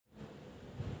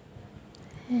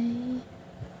Hey,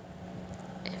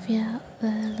 if you're out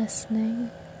there listening,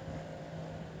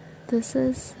 this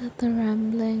is the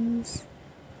ramblings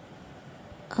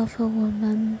of a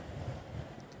woman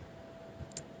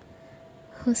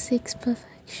who seeks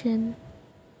perfection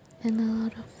in a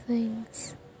lot of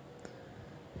things,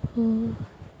 who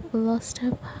lost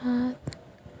her path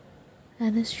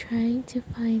and is trying to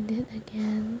find it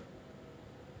again,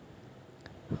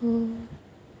 who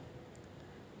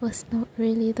was not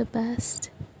really the best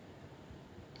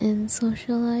in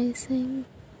socializing,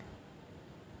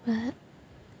 but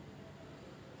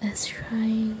is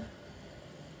trying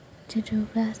to do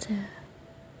better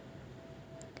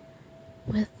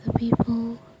with the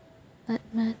people that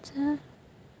matter.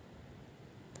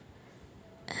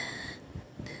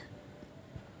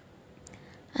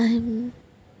 I'm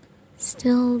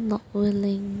still not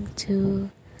willing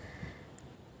to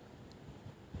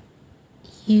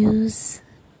use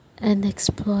and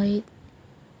exploit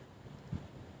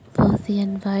both the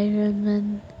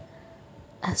environment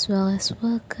as well as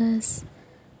workers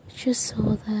just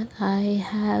so that I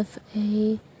have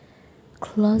a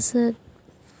closet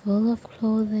full of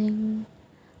clothing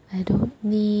I don't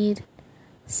need,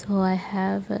 so I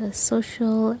have a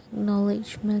social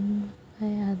acknowledgement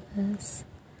by others.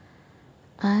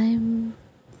 I'm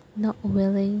not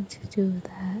willing to do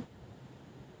that.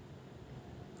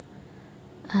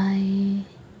 I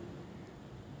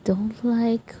don't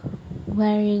like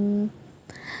wearing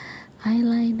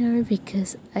eyeliner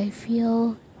because I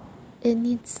feel it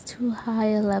needs too high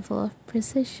a level of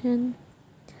precision,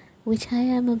 which I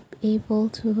am able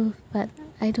to, but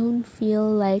I don't feel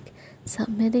like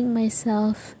submitting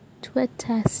myself to a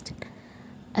test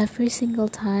every single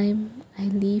time I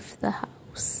leave the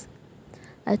house.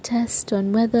 A test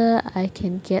on whether I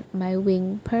can get my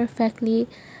wing perfectly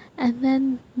and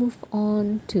then move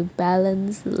on to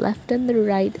balance the left and the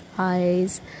right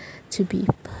eyes to be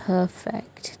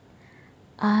perfect.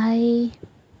 I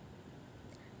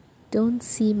don't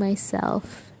see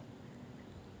myself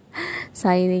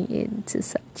signing into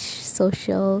such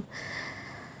social,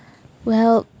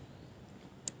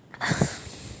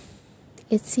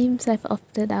 it seems I've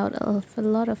opted out of a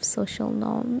lot of social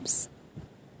norms.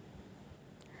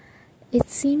 It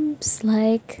seems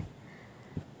like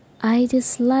I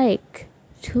dislike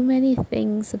too many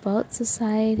things about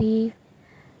society,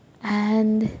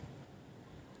 and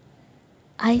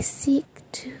I seek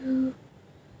to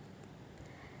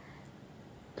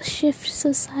shift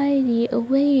society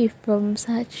away from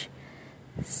such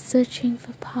searching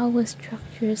for power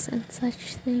structures and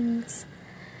such things,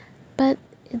 but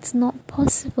it's not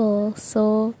possible,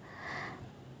 so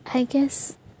I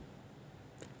guess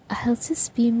I'll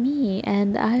just be me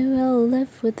and I will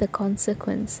live with the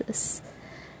consequences,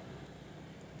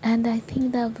 and I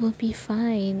think that will be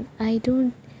fine.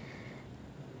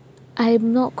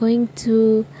 I'm not going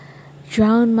to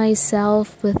drown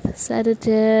myself with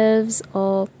sedatives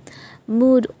or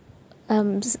mood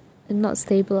not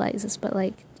stabilizers, but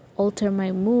like alter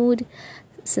my mood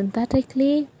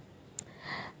synthetically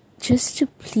just to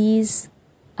please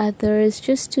others,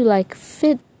 just to like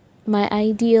fit my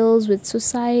ideals with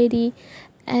society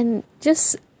and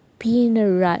just be in a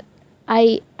rut.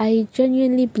 I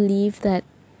genuinely believe that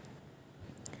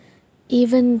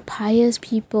even pious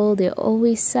people, they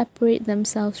always separate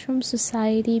themselves from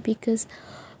society because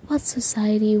what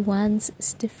society wants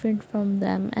is different from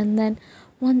them. And then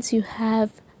once you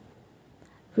have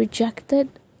rejected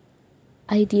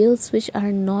ideals which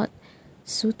are not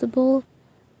suitable,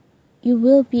 you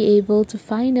will be able to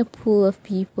find a pool of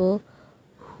people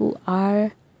who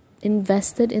are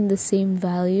invested in the same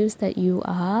values that you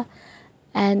are,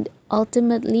 and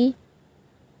ultimately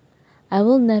I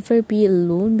will never be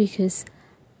alone because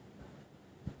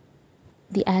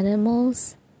the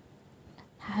animals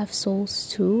have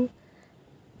souls too,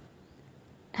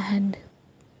 and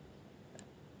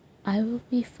I will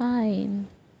be fine.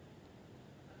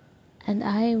 And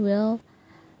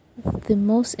the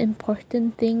most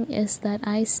important thing is that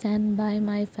I stand by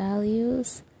my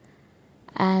values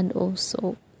and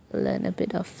also learn a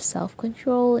bit of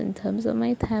self-control in terms of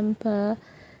my temper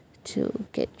to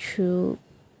get through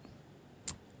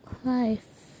life.